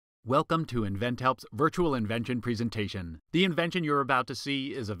Welcome to InventHelp's virtual invention presentation. The invention you're about to see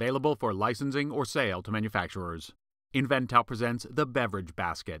is available for licensing or sale to manufacturers. InventHelp presents the Beverage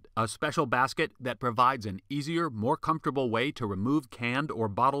Basket, a special basket that provides an easier, more comfortable way to remove canned or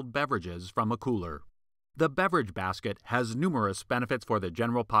bottled beverages from a cooler. The Beverage Basket has numerous benefits for the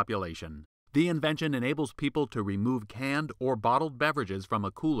general population. The invention enables people to remove canned or bottled beverages from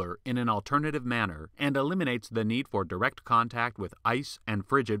a cooler in an alternative manner and eliminates the need for direct contact with ice and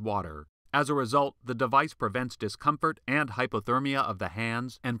frigid water. As a result, the device prevents discomfort and hypothermia of the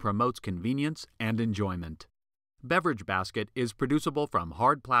hands and promotes convenience and enjoyment. Beverage Basket is producible from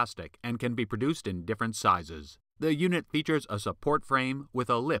hard plastic and can be produced in different sizes. The unit features a support frame with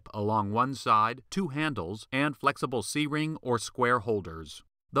a lip along one side, two handles, and flexible C-ring or square holders.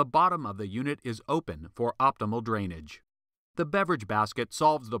 The bottom of the unit is open for optimal drainage. The Beverage Basket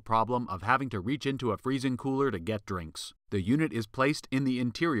solves the problem of having to reach into a freezing cooler to get drinks. The unit is placed in the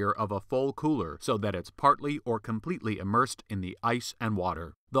interior of a full cooler so that it's partly or completely immersed in the ice and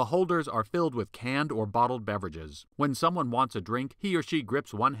water. The holders are filled with canned or bottled beverages. When someone wants a drink, he or she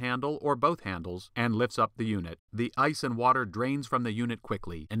grips one handle or both handles and lifts up the unit. The ice and water drains from the unit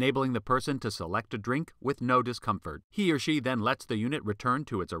quickly, enabling the person to select a drink with no discomfort. He or she then lets the unit return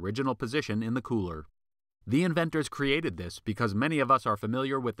to its original position in the cooler. The inventors created this because many of us are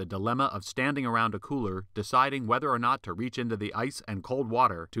familiar with the dilemma of standing around a cooler, deciding whether or not to reach into the ice and cold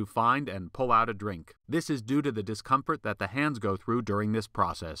water to find and pull out a drink. This is due to the discomfort that the hands go through during this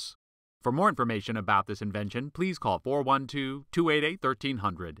process. For more information about this invention, please call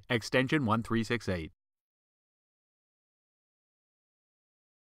 412-288-1300, extension 1368.